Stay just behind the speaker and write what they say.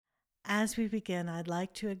As we begin, I'd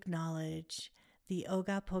like to acknowledge the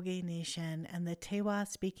Ogapoge Nation and the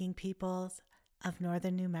Tewa-speaking peoples of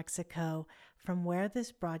northern New Mexico, from where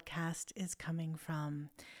this broadcast is coming from.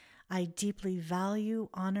 I deeply value,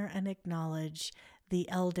 honor, and acknowledge the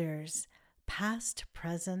elders, past,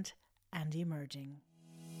 present, and emerging.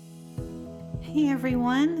 Hey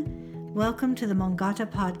everyone, welcome to the Mongata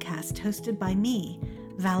podcast hosted by me,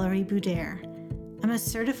 Valerie Boudère. I'm a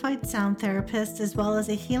certified sound therapist as well as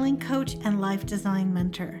a healing coach and life design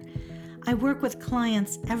mentor. I work with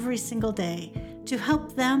clients every single day to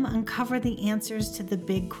help them uncover the answers to the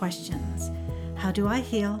big questions. How do I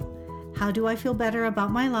heal? How do I feel better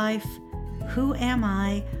about my life? Who am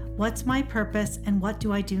I? What's my purpose? And what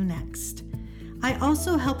do I do next? I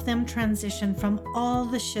also help them transition from all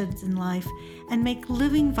the shoulds in life and make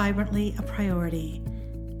living vibrantly a priority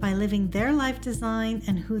by living their life design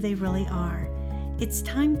and who they really are. It's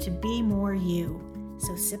time to be more you.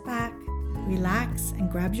 So sit back, relax,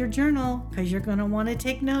 and grab your journal because you're going to want to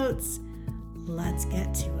take notes. Let's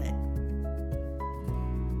get to it.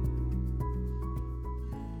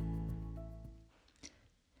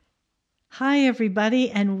 Hi,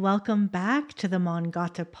 everybody, and welcome back to the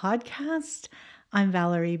Mongata podcast. I'm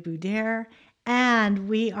Valerie Boudère, and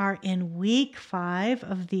we are in week 5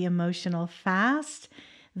 of the emotional fast.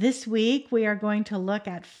 This week, we are going to look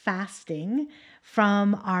at fasting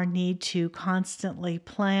from our need to constantly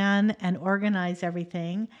plan and organize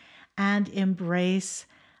everything and embrace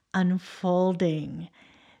unfolding.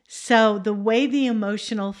 So the way the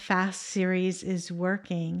Emotional Fast series is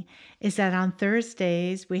working is that on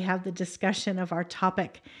Thursdays, we have the discussion of our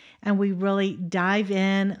topic and we really dive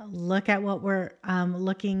in, look at what we're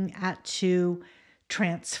looking at to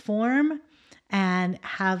transform and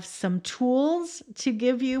have some tools to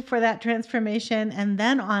give you for that transformation. And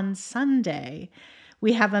then on Sunday,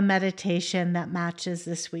 we have a meditation that matches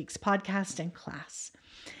this week's podcast and class.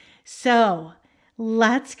 So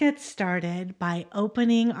let's get started by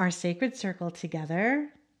opening our sacred circle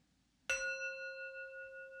together.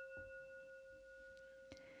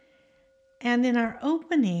 And in our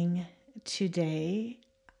opening today,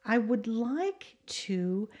 I would like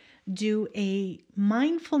to do a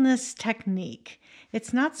mindfulness technique.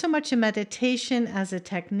 It's not so much a meditation as a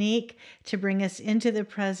technique to bring us into the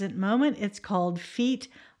present moment. It's called Feet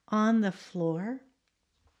on the Floor.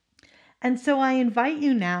 And so I invite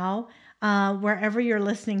you now, wherever you're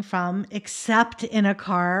listening from, except in a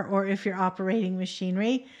car or if you're operating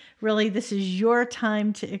machinery. Really, this is your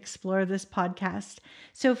time to explore this podcast.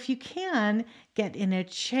 So if you can, get in a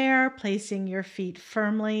chair, placing your feet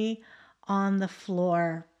firmly on the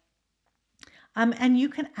floor. And you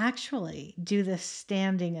can actually do this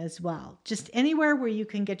standing as well, just anywhere where you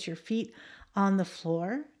can get your feet on the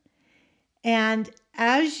floor. And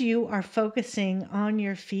as you are focusing on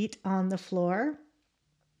your feet on the floor,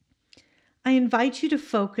 I invite you to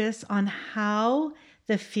focus on how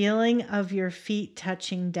the feeling of your feet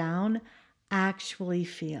touching down actually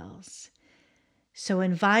feels. So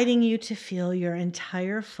inviting you to feel your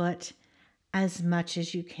entire foot as much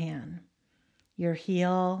as you can. Your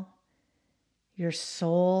heel, your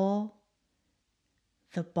sole,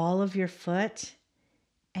 the ball of your foot,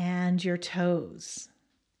 and your toes.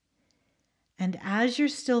 And as you're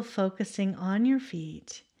still focusing on your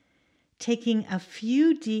feet, taking a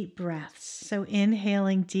few deep breaths. So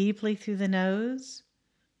inhaling deeply through the nose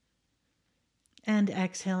and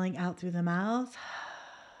exhaling out through the mouth.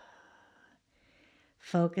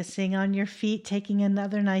 Focusing on your feet, taking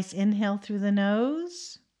another nice inhale through the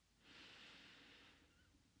nose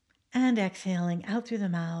and exhaling out through the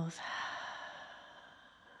mouth.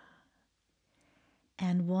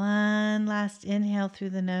 And one last inhale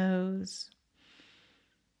through the nose.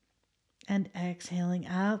 And exhaling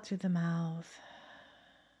out through the mouth.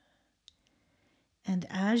 And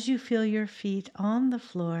as you feel your feet on the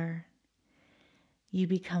floor, you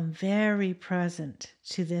become very present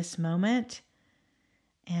to this moment,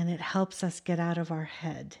 and it helps us get out of our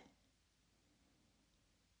head.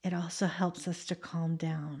 It also helps us to calm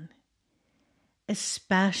down,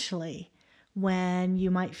 especially when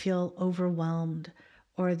you might feel overwhelmed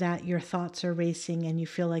or that your thoughts are racing and you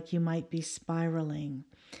feel like you might be spiraling.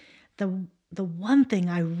 The one thing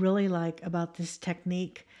I really like about this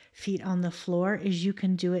technique, feet on the floor, is you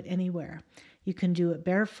can do it anywhere. You can do it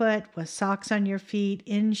barefoot, with socks on your feet,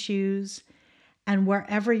 in shoes, and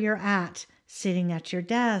wherever you're at, sitting at your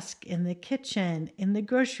desk, in the kitchen, in the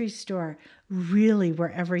grocery store, really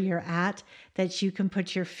wherever you're at, that you can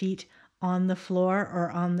put your feet on the floor or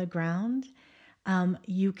on the ground,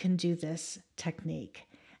 you can do this technique.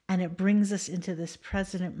 And it brings us into this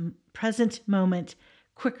present moment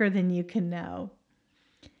quicker than you can know.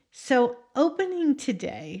 So, opening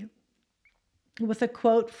today with a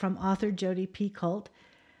quote from author Jodi Picoult,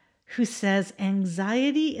 who says,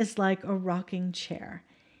 "Anxiety is like a rocking chair.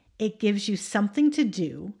 It gives you something to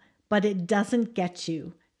do, but it doesn't get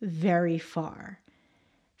you very far."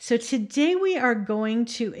 So today we are going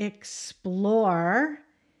to explore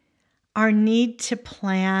our need to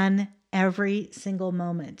plan every single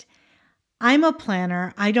moment. I'm a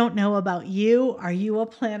planner. I don't know about you. Are you a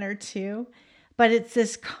planner too? But it's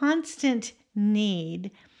this constant need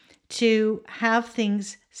to have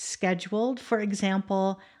things scheduled. For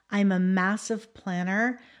example, I'm a massive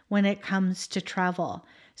planner when it comes to travel.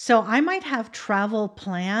 So I might have travel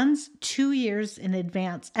plans 2 years in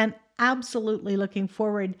advance and absolutely looking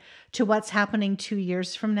forward to what's happening 2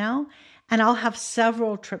 years from now. And I'll have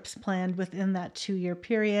several trips planned within that 2 year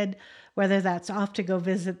period, whether that's off to go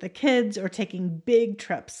visit the kids or taking big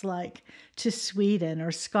trips like to Sweden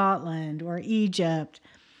or Scotland or Egypt.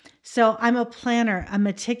 So I'm a planner, a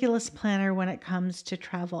meticulous planner when it comes to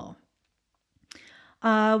travel.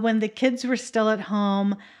 When the kids were still at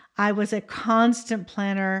home, I was a constant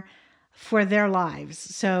planner for their lives.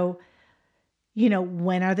 So,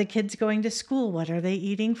 when are the kids going to school? What are they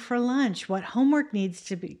eating for lunch? What homework needs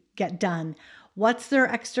to get done? What's their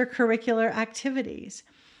extracurricular activities?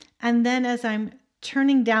 And then as I'm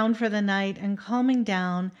turning down for the night and calming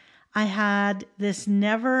down, I had this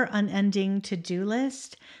never unending to-do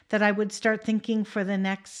list that I would start thinking for the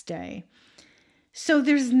next day. So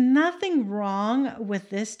there's nothing wrong with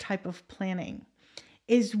this type of planning.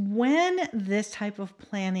 Is when this type of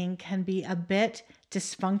planning can be a bit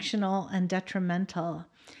dysfunctional and detrimental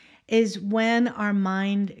is when our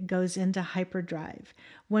mind goes into hyperdrive,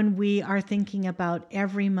 when we are thinking about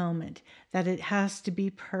every moment, that it has to be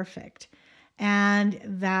perfect, and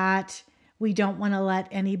that we don't want to let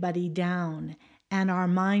anybody down. And our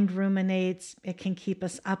mind ruminates, it can keep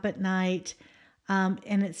us up at night.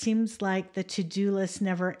 And it seems like the to-do list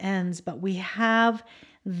never ends, but we have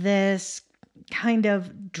this kind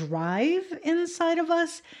of drive inside of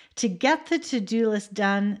us to get the to-do list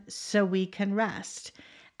done so we can rest.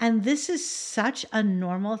 And this is such a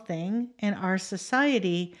normal thing in our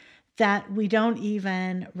society that we don't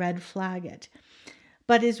even red flag it.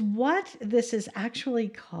 But is what this is actually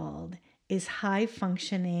called is high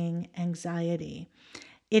functioning anxiety.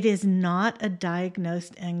 It is not a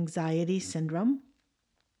diagnosed anxiety syndrome.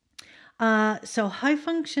 So high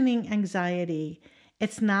functioning anxiety,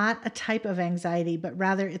 it's not a type of anxiety, but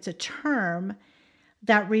rather it's a term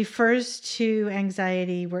that refers to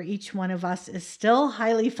anxiety where each one of us is still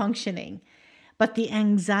highly functioning, but the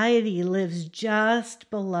anxiety lives just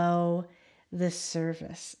below the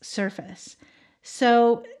surface.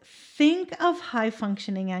 So think of high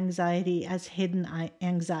functioning anxiety as hidden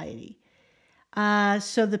anxiety.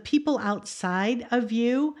 So the people outside of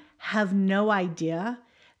you have no idea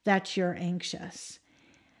that you're anxious.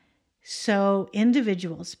 So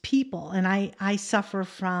individuals, people, and I suffer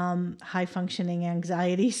from high functioning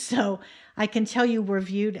anxiety. So I can tell you we're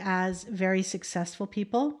viewed as very successful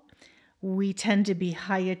people. We tend to be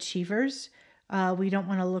high achievers. We don't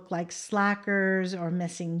want to look like slackers or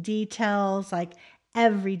missing details, like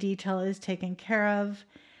every detail is taken care of.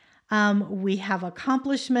 We have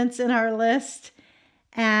accomplishments in our list.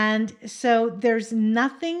 And so there's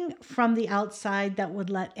nothing from the outside that would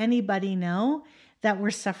let anybody know that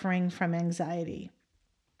we're suffering from anxiety.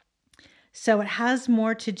 So it has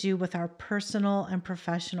more to do with our personal and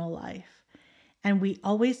professional life. And we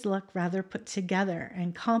always look rather put together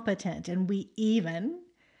and competent, and we even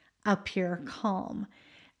appear calm.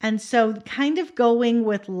 And so kind of going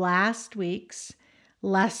with last week's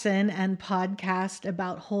lesson and podcast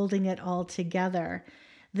about holding it all together,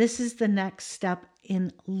 this is the next step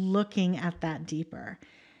in looking at that deeper.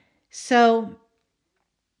 So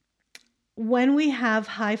when we have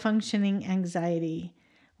high functioning anxiety,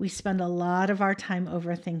 we spend a lot of our time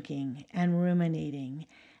overthinking and ruminating,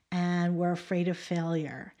 and we're afraid of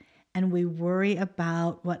failure, and we worry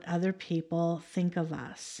about what other people think of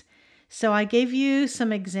us. So I gave you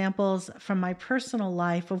some examples from my personal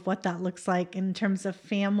life of what that looks like in terms of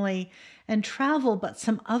family and travel, but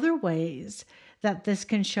some other ways that this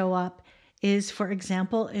can show up is, for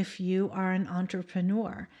example, if you are an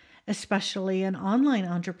entrepreneur, especially an online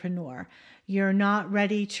entrepreneur, you're not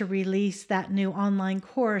ready to release that new online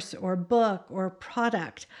course or book or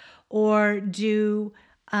product or do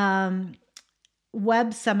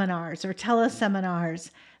web seminars or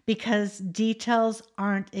teleseminars because details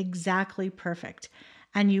aren't exactly perfect.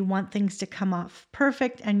 And you want things to come off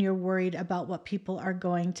perfect, and you're worried about what people are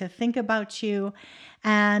going to think about you.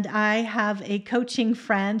 And I have a coaching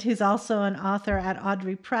friend who's also an author at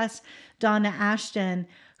Audrey Press, Donna Ashton,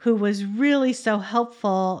 who was really so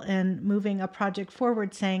helpful in moving a project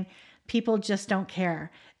forward, saying, people just don't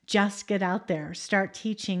care. Just get out there, start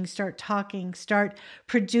teaching, start talking, start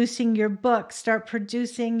producing your book, start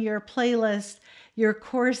producing your playlist, your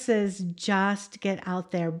courses. Just get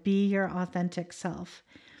out there, be your authentic self.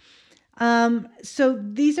 So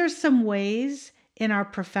these are some ways in our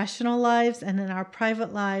professional lives and in our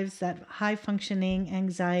private lives that high functioning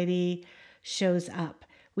anxiety shows up.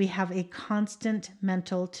 We have a constant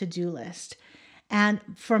mental to-do list. And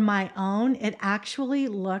for my own, it actually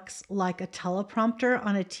looks like a teleprompter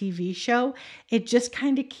on a TV show. It just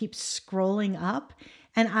kind of keeps scrolling up.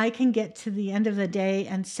 And I can get to the end of the day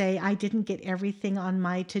and say, I didn't get everything on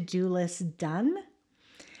my to-do list done,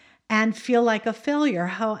 and feel like a failure.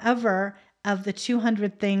 However, of the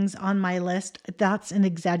 200 things on my list, that's an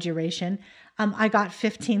exaggeration. I got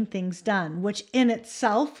 15 things done, which in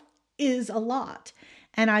itself is a lot.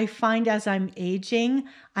 And I find as I'm aging,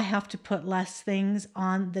 I have to put less things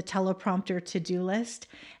on the teleprompter to-do list.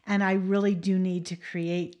 And I really do need to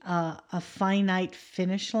create a finite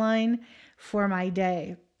finish line for my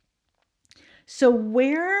day. So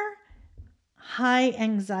where high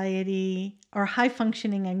anxiety or high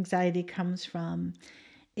functioning anxiety comes from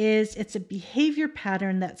is it's a behavior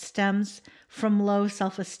pattern that stems from low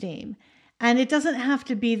self-esteem. And it doesn't have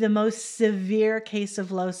to be the most severe case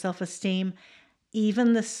of low self-esteem.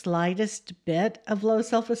 Even the slightest bit of low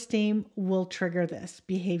self-esteem will trigger this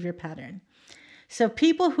behavior pattern. So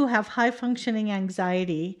people who have high functioning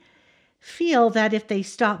anxiety feel that if they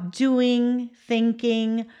stop doing,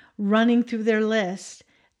 thinking, running through their list,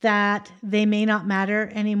 that they may not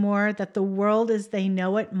matter anymore, that the world as they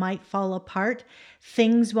know it might fall apart,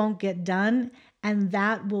 things won't get done, and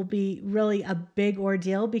that will be really a big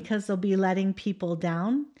ordeal because they'll be letting people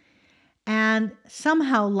down. And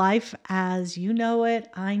somehow life as you know it,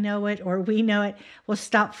 I know it, or we know it, will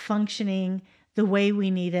stop functioning the way we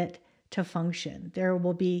need it to function. There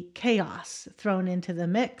will be chaos thrown into the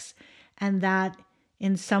mix, and that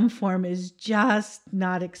in some form is just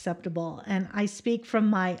not acceptable. And I speak from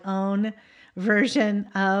my own version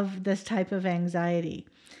of this type of anxiety.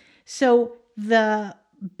 So the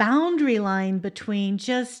boundary line between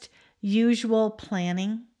just usual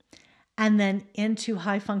planning and then into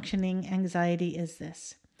high functioning anxiety is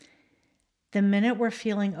this. The minute we're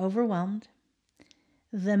feeling overwhelmed,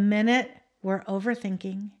 the minute we're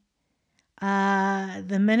overthinking,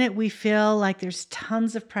 the minute we feel like there's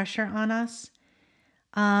tons of pressure on us,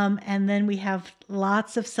 and then we have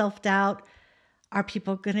lots of self-doubt. Are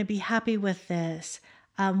people going to be happy with this?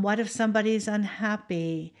 What if somebody's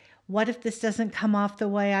unhappy? What if this doesn't come off the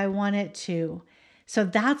way I want it to? So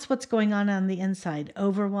that's what's going on the inside.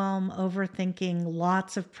 Overwhelm, overthinking,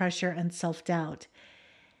 lots of pressure and self-doubt.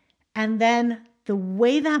 And then the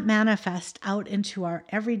way that manifests out into our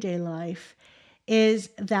everyday life is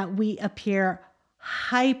that we appear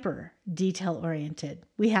hyper detail oriented.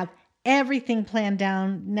 We have everything planned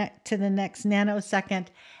down to the next nanosecond.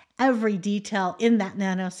 Every detail in that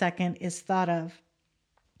nanosecond is thought of,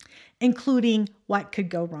 including what could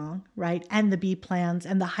go wrong, right? And the B plans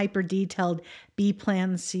and the hyper detailed B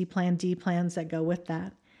plans, C plan, D plans that go with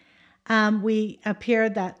that. We appear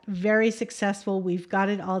that very successful, we've got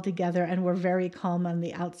it all together, and we're very calm on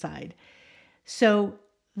the outside. So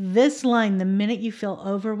this line, the minute you feel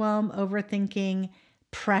overwhelmed, overthinking,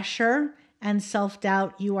 pressure, and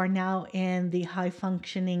self-doubt, you are now in the high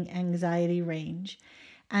functioning anxiety range.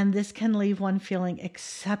 And this can leave one feeling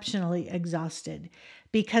exceptionally exhausted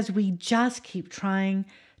because we just keep trying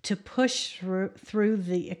to push through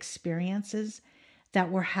the experiences that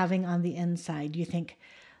we're having on the inside. You think,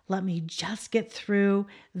 let me just get through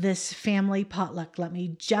this family potluck. Let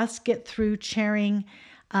me just get through chairing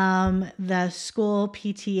the school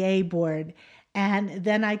PTA board. And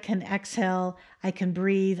then I can exhale, I can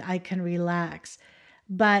breathe, I can relax.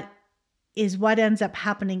 But is what ends up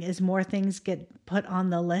happening is more things get put on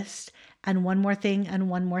the list, and one more thing and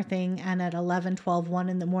one more thing. And at 11, 12, 1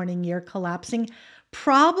 in the morning, you're collapsing,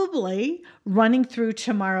 probably running through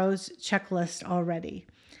tomorrow's checklist already.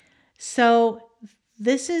 So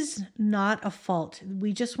this is not a fault.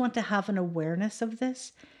 We just want to have an awareness of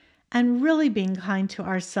this and really being kind to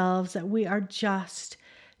ourselves that we are just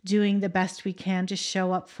doing the best we can to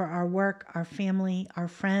show up for our work, our family, our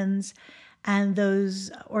friends, and those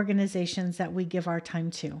organizations that we give our time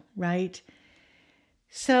to, right?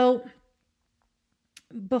 So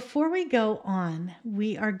before we go on,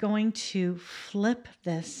 we are going to flip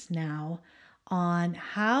this now on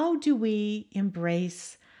how do we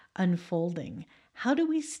embrace unfolding? How do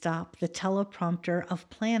we stop the teleprompter of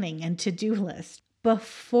planning and to-do list?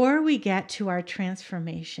 Before we get to our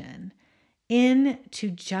transformation,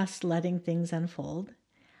 into just letting things unfold.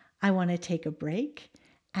 I want to take a break.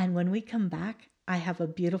 And when we come back, I have a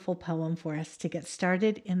beautiful poem for us to get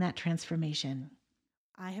started in that transformation.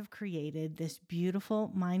 I have created this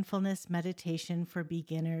beautiful mindfulness meditation for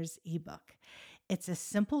beginners ebook. It's a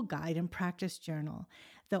simple guide and practice journal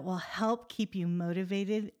that will help keep you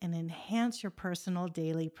motivated and enhance your personal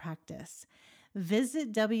daily practice.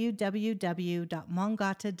 Visit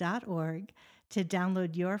www.mongata.org to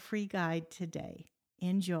download your free guide today.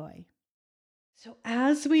 Enjoy. So,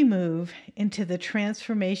 as we move into the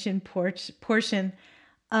transformation portion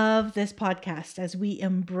of this podcast, as we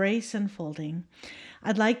embrace unfolding,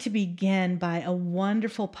 I'd like to begin by a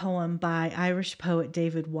wonderful poem by Irish poet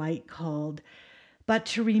David Whyte called "But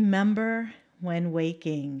to Remember When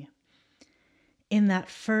Waking." In that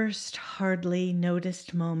first hardly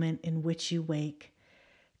noticed moment in which you wake,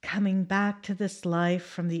 coming back to this life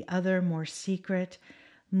from the other more secret,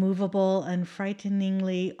 movable, and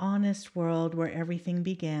frighteningly honest world where everything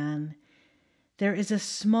began, there is a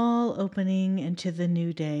small opening into the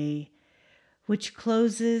new day, which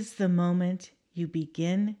closes the moment you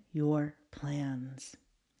begin your plans.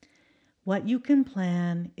 What you can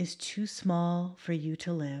plan is too small for you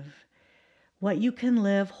to live. What you can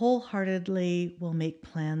live wholeheartedly will make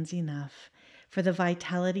plans enough for the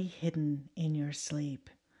vitality hidden in your sleep.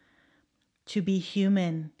 To be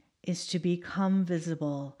human is to become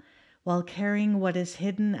visible while carrying what is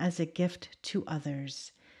hidden as a gift to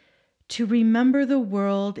others. To remember the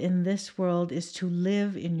world in this world is to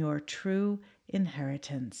live in your true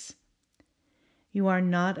inheritance. You are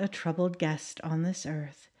not a troubled guest on this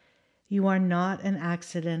earth. You are not an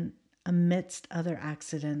accident amidst other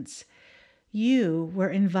accidents. You were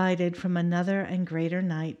invited from another and greater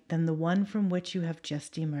night than the one from which you have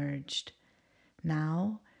just emerged.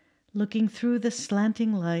 Now, looking through the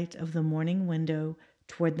slanting light of the morning window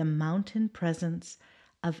toward the mountain presence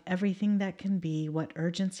of everything that can be, what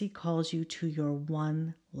urgency calls you to your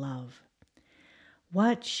one love?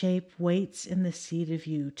 What shape waits in the seed of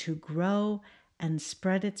you to grow and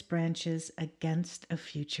spread its branches against a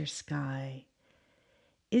future sky?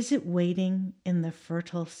 Is it waiting in the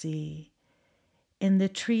fertile sea, in the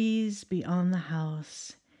trees beyond the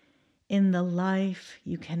house, in the life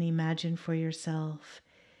you can imagine for yourself,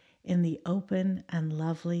 in the open and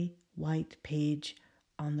lovely white page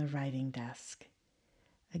on the writing desk?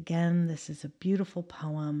 Again, this is a beautiful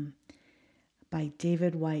poem by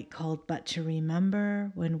David Whyte called "But to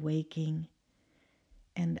Remember When Waking."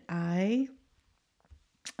 And I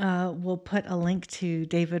will put a link to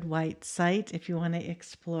David Whyte's site if you want to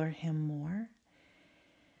explore him more.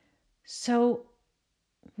 So,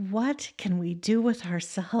 what can we do with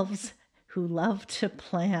ourselves who love to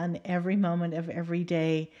plan every moment of every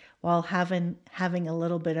day while having a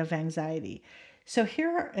little bit of anxiety? So here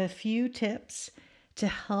are a few tips to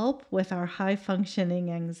help with our high functioning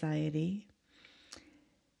anxiety.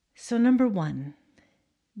 So number 1,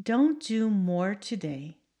 don't do more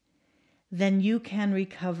today than you can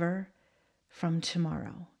recover from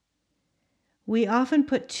tomorrow. We often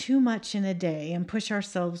put too much in a day and push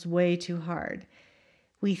ourselves way too hard.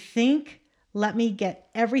 We think, let me get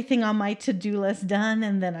everything on my to-do list done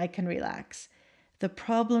and then I can relax. The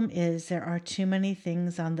problem is there are too many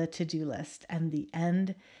things on the to-do list and the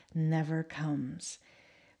end never comes.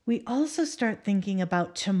 We also start thinking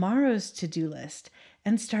about tomorrow's to-do list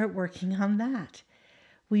and start working on that.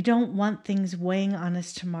 We don't want things weighing on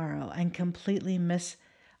us tomorrow and completely miss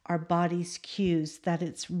our body's cues that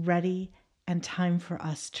it's ready and time for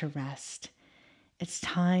us to rest. It's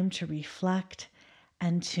time to reflect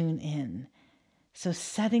and tune in. So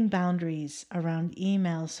setting boundaries around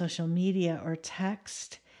email, social media, or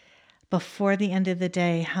text before the end of the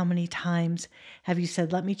day. How many times have you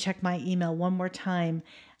said, let me check my email one more time?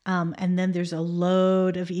 And then there's a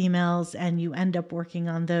load of emails and you end up working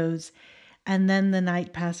on those. And then the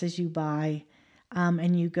night passes you by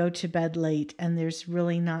and you go to bed late and there's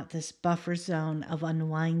really not this buffer zone of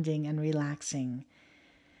unwinding and relaxing.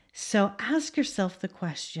 So ask yourself the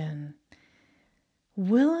question,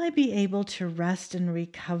 will I be able to rest and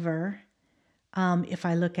recover if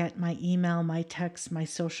I look at my email, my texts, my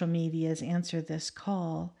social medias, answer this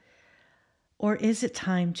call? Or is it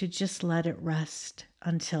time to just let it rest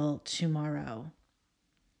until tomorrow?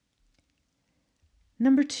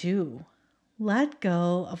 Number 2, let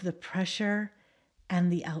go of the pressure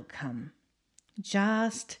and the outcome.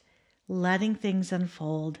 Just letting things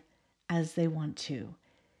unfold as they want to.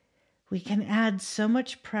 We can add so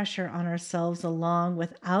much pressure on ourselves along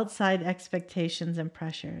with outside expectations and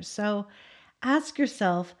pressures. So ask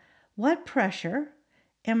yourself, what pressure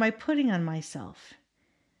am I putting on myself?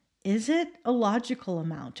 Is it a logical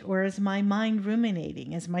amount, or is my mind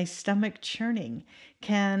ruminating? Is my stomach churning?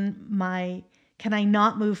 Can I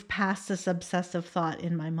not move past this obsessive thought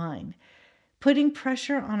in my mind? Putting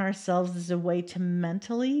pressure on ourselves is a way to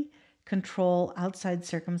mentally control outside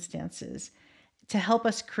circumstances, to help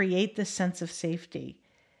us create this sense of safety.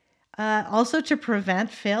 Also to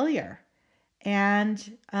prevent failure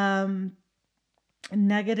and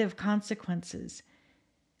negative consequences.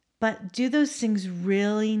 But do those things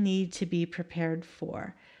really need to be prepared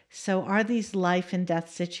for? So, are these life and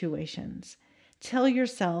death situations? Tell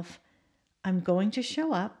yourself, I'm going to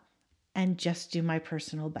show up and just do my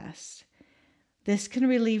personal best. This can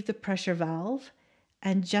relieve the pressure valve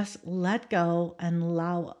and just let go and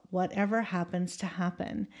allow whatever happens to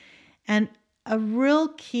happen. And a real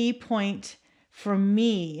key point for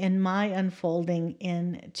me in my unfolding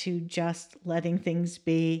into just letting things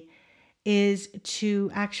be is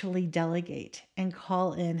to actually delegate and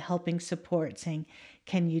call in helping support, saying,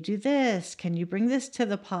 can you do this? Can you bring this to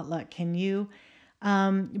the potluck? Can you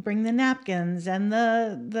bring the napkins and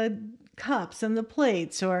the cups and the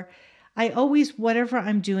plates? Or I always, whatever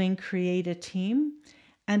I'm doing, create a team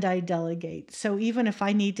and I delegate. So even if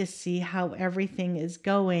I need to see how everything is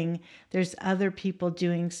going, there's other people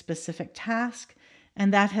doing specific tasks.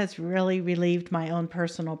 And that has really relieved my own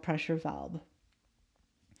personal pressure valve.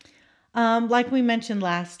 Like we mentioned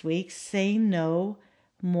last week, say no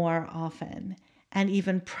more often and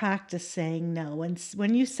even practice saying no. And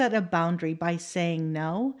when you set a boundary by saying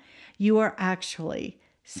no, you are actually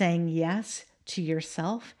saying yes to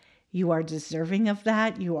yourself. You are deserving of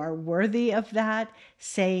that. You are worthy of that.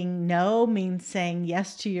 Saying no means saying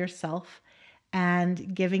yes to yourself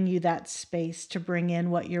and giving you that space to bring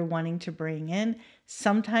in what you're wanting to bring in.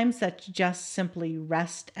 Sometimes that's just simply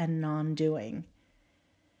rest and non-doing.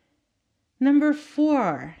 Number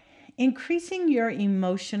 4, increasing your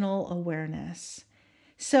emotional awareness.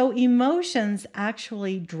 So emotions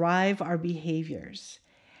actually drive our behaviors.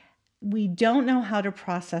 We don't know how to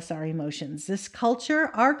process our emotions. This culture,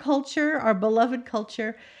 our beloved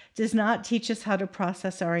culture, does not teach us how to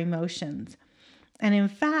process our emotions. And in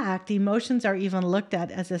fact, emotions are even looked at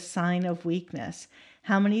as a sign of weakness.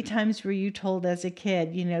 How many times were you told as a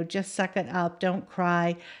kid, just suck it up, don't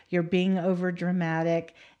cry, you're being over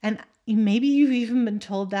dramatic? And maybe you've even been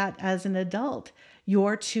told that as an adult.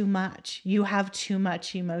 You're too much. You have too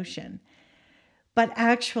much emotion. But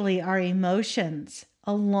actually, our emotions,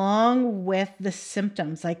 along with the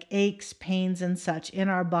symptoms like aches, pains, and such in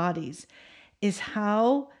our bodies, is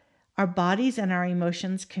how our bodies and our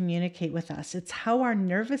emotions communicate with us. It's how our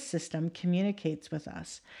nervous system communicates with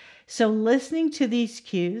us. So listening to these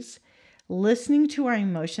cues, listening to our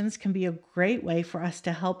emotions can be a great way for us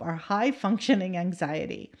to help our high functioning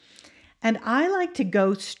anxiety. And I like to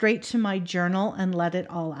go straight to my journal and let it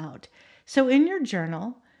all out. So in your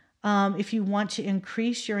journal, if you want to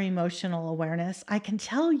increase your emotional awareness, I can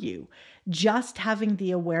tell you just having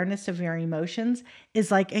the awareness of your emotions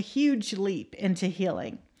is like a huge leap into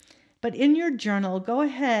healing. But in your journal, go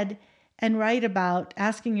ahead and write about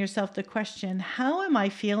asking yourself the question, how am I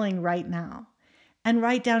feeling right now? And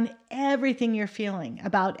write down everything you're feeling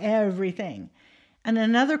about everything. And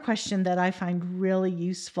another question that I find really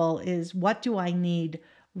useful is, what do I need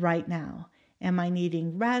right now? Am I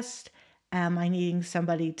needing rest? Am I needing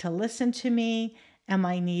somebody to listen to me? Am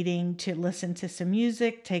I needing to listen to some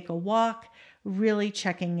music, take a walk? Really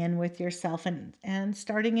checking in with yourself and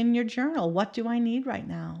starting in your journal. What do I need right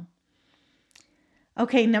now?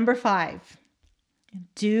 Okay, number 5,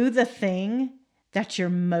 do the thing that you're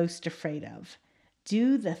most afraid of.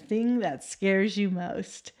 Do the thing that scares you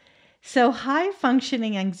most. So high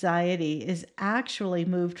functioning anxiety is actually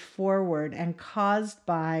moved forward and caused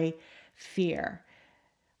by fear.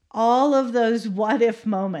 All of those what if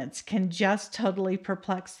moments can just totally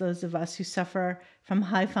perplex those of us who suffer from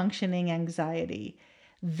high functioning anxiety.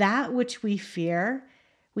 That which we fear,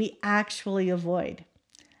 we actually avoid.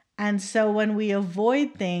 And so when we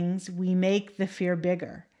avoid things, we make the fear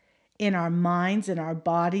bigger in our minds, in our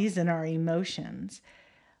bodies, in our emotions.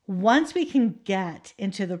 Once we can get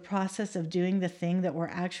into the process of doing the thing that we're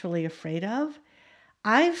actually afraid of,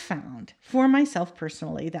 I've found for myself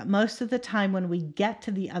personally that most of the time when we get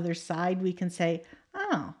to the other side, we can say,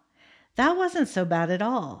 oh, that wasn't so bad at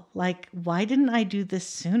all. Like, why didn't I do this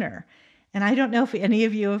sooner? And I don't know if any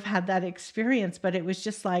of you have had that experience, but it was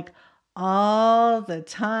just like all the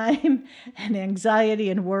time and anxiety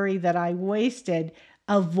and worry that I wasted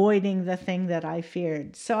avoiding the thing that I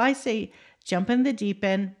feared. So I say, jump in the deep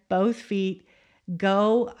end, both feet,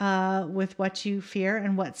 go with what you fear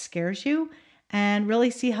and what scares you, and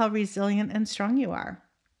really see how resilient and strong you are.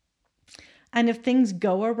 And if things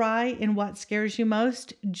go awry in what scares you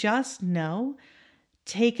most, just know,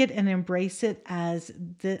 take it and embrace it as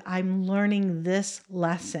I'm learning this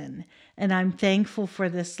lesson and I'm thankful for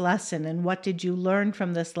this lesson. And what did you learn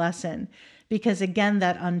from this lesson? Because again,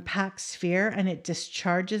 that unpacks fear and it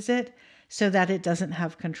discharges it so that it doesn't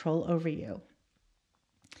have control over you.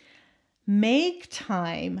 Make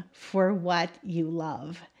time for what you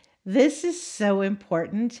love. This is so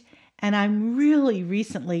important. And I'm really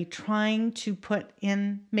recently trying to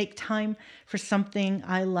make time for something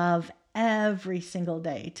I love every single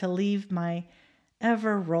day, to leave my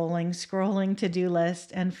ever rolling, scrolling to-do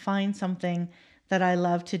list and find something that I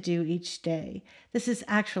love to do each day. This is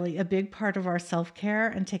actually a big part of our self-care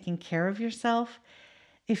and taking care of yourself.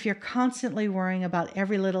 If you're constantly worrying about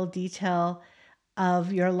every little detail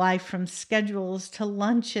of your life, from schedules to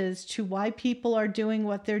lunches to why people are doing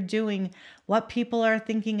what they're doing, what people are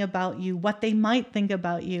thinking about you, what they might think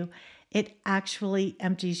about you, it actually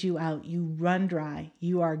empties you out. You run dry.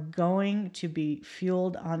 You are going to be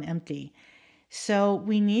fueled on empty. So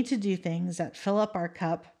we need to do things that fill up our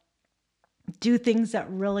cup, do things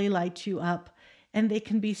that really light you up. And they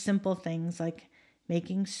can be simple things like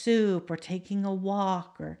making soup or taking a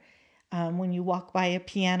walk, or when you walk by a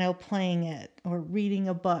piano playing it, or reading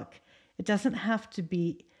a book. It doesn't have to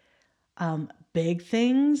be big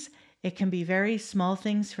things. It can be very small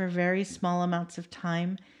things for very small amounts of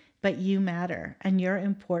time, but you matter and you're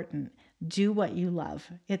important. Do what you love.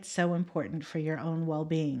 It's so important for your own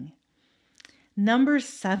well-being. Number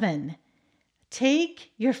 7,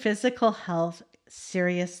 take your physical health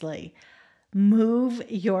seriously. Move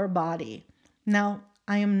your body. Now,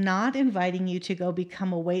 I am not inviting you to go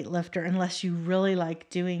become a weightlifter unless you really like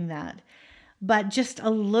doing that. But just a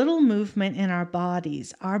little movement in our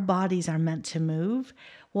bodies are meant to move,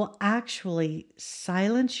 will actually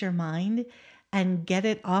silence your mind and get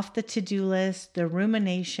it off the to-do list, the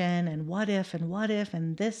rumination and what if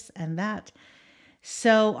and this and that.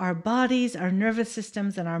 So our bodies, our nervous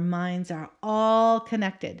systems, and our minds are all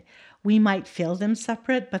connected. We might feel them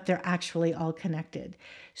separate, but they're actually all connected.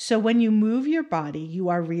 So when you move your body, you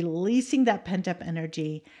are releasing that pent-up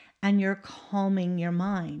energy and you're calming your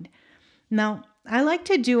mind. Now, I like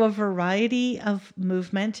to do a variety of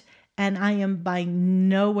movement, and I am by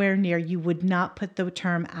nowhere near, you would not put the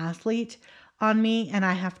term athlete on me, and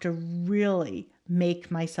I have to really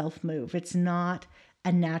make myself move. It's not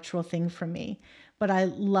a natural thing for me, but I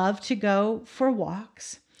love to go for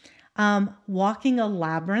walks. Walking a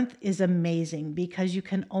labyrinth is amazing because you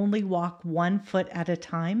can only walk 1 foot at a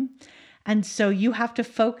time. And so you have to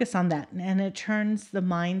focus on that, and it turns the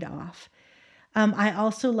mind off. I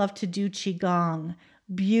also love to do Qigong,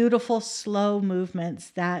 beautiful slow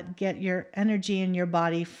movements that get your energy in your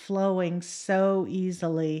body flowing so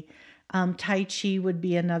easily. Tai Chi would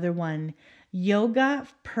be another one. Yoga,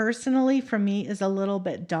 personally, for me, is a little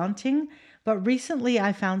bit daunting, but recently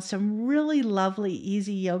I found some really lovely,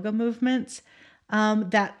 easy yoga movements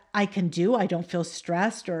that I can do. I don't feel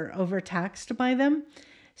stressed or overtaxed by them.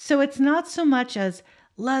 So it's not so much as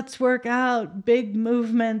let's work out, big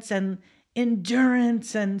movements and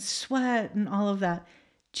endurance and sweat and all of that.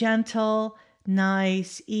 Gentle,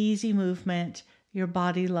 nice, easy movement. Your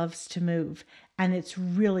body loves to move. And it's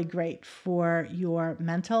really great for your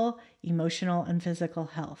mental, emotional, and physical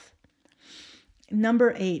health.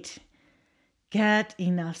 Number 8, get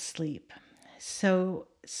enough sleep. So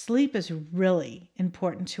sleep is really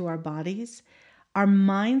important to our bodies. Our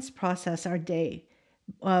minds process our day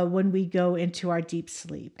when we go into our deep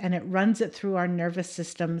sleep, and it runs it through our nervous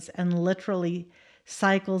systems and literally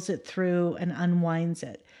cycles it through and unwinds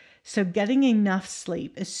it. So getting enough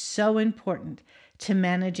sleep is so important to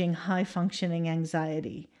managing high functioning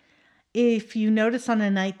anxiety. If you notice on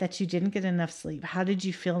a night that you didn't get enough sleep, how did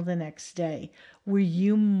you feel the next day? Were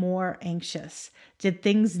you more anxious? Did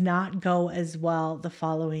things not go as well the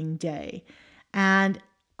following day? And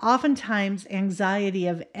oftentimes anxiety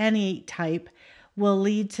of any type will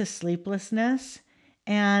lead to sleeplessness.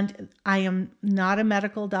 And I am not a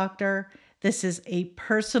medical doctor. This is a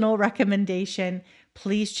personal recommendation.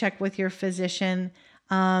 Please check with your physician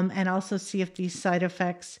and also see if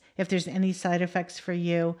if there's any side effects for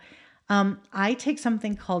you. I take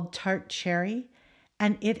something called tart cherry,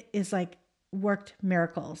 and it is like worked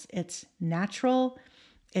miracles. It's natural,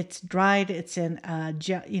 it's dried, it's in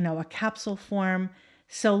a capsule form.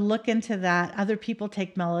 So look into that. Other people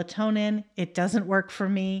take melatonin. It doesn't work for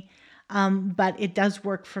me, but it does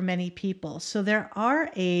work for many people. So there are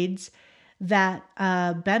aids that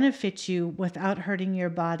benefit you without hurting your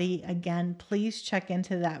body. Again, please check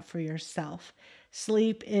into that for yourself.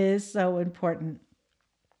 Sleep is so important.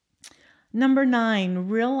 Number 9,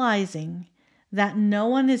 realizing that no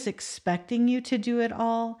one is expecting you to do it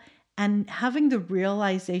all, and having the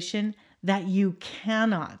realization that you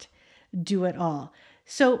cannot do it all.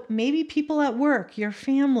 So maybe people at work, your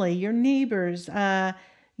family, your neighbors,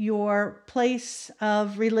 your place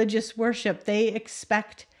of religious worship, they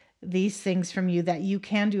expect these things from you, that you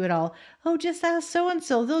can do it all. Oh, just ask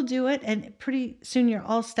so-and-so, they'll do it. And pretty soon you're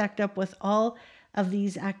all stacked up with all of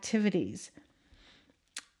these activities.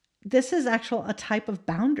 This is actually a type of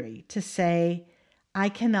boundary to say, I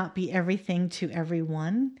cannot be everything to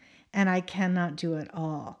everyone, and I cannot do it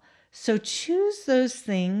all. So choose those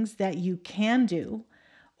things that you can do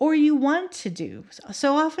or you want to do.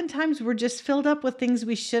 So oftentimes we're just filled up with things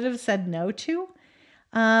we should have said no to.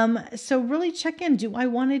 So really check in. Do I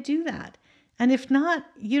want to do that? And if not,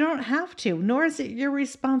 you don't have to, nor is it your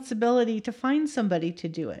responsibility to find somebody to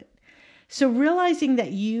do it. So realizing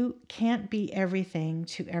that you can't be everything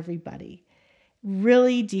to everybody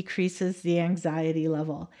really decreases the anxiety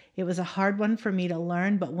level. It was a hard one for me to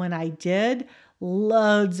learn, but when I did,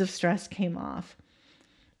 loads of stress came off.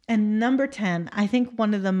 And number 10, I think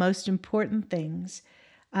one of the most important things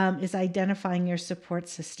is identifying your support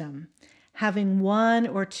system. Having one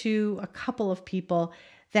or two, a couple of people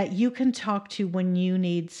that you can talk to when you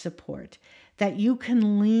need support, that you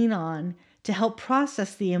can lean on to help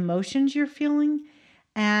process the emotions you're feeling,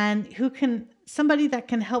 and somebody that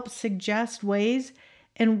can help suggest ways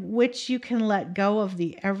in which you can let go of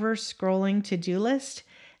the ever scrolling to-do list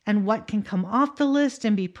and what can come off the list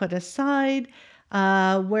and be put aside,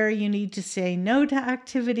 where you need to say no to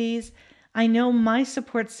activities. I know my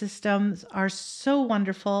support systems are so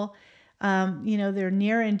wonderful. They're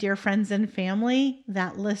near and dear friends and family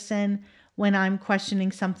that listen when I'm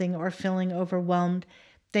questioning something or feeling overwhelmed.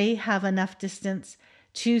 They have enough distance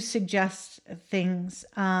to suggest things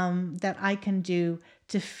that I can do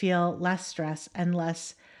to feel less stress and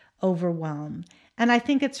less overwhelmed. And I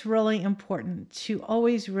think it's really important to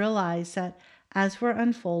always realize that as we're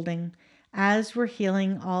unfolding, as we're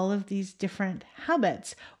healing all of these different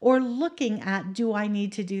habits or looking at, do I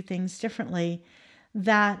need to do things differently,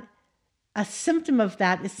 that a symptom of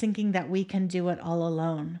that is thinking that we can do it all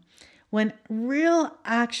alone. When real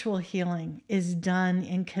actual healing is done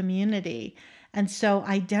in community. And so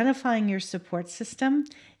identifying your support system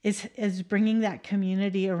is bringing that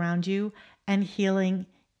community around you and healing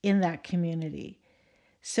in that community.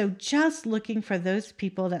 So just looking for those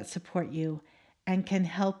people that support you and can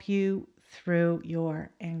help you through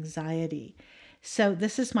your anxiety. So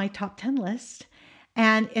this is my top 10 list.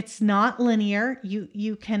 And it's not linear.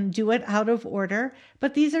 You can do it out of order,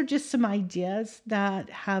 but these are just some ideas that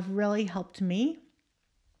have really helped me.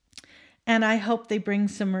 And I hope they bring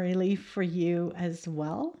some relief for you as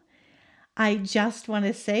well. I just want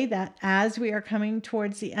to say that as we are coming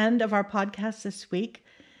towards the end of our podcast this week,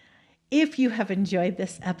 if you have enjoyed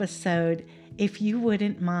this episode, if you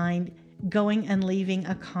wouldn't mind going and leaving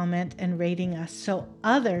a comment and rating us so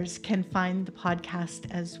others can find the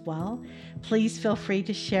podcast as well, please feel free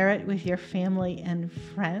to share it with your family and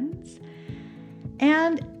friends.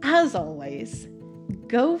 And as always,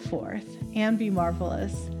 go forth and be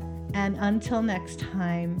marvelous. And until next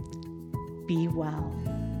time, be well.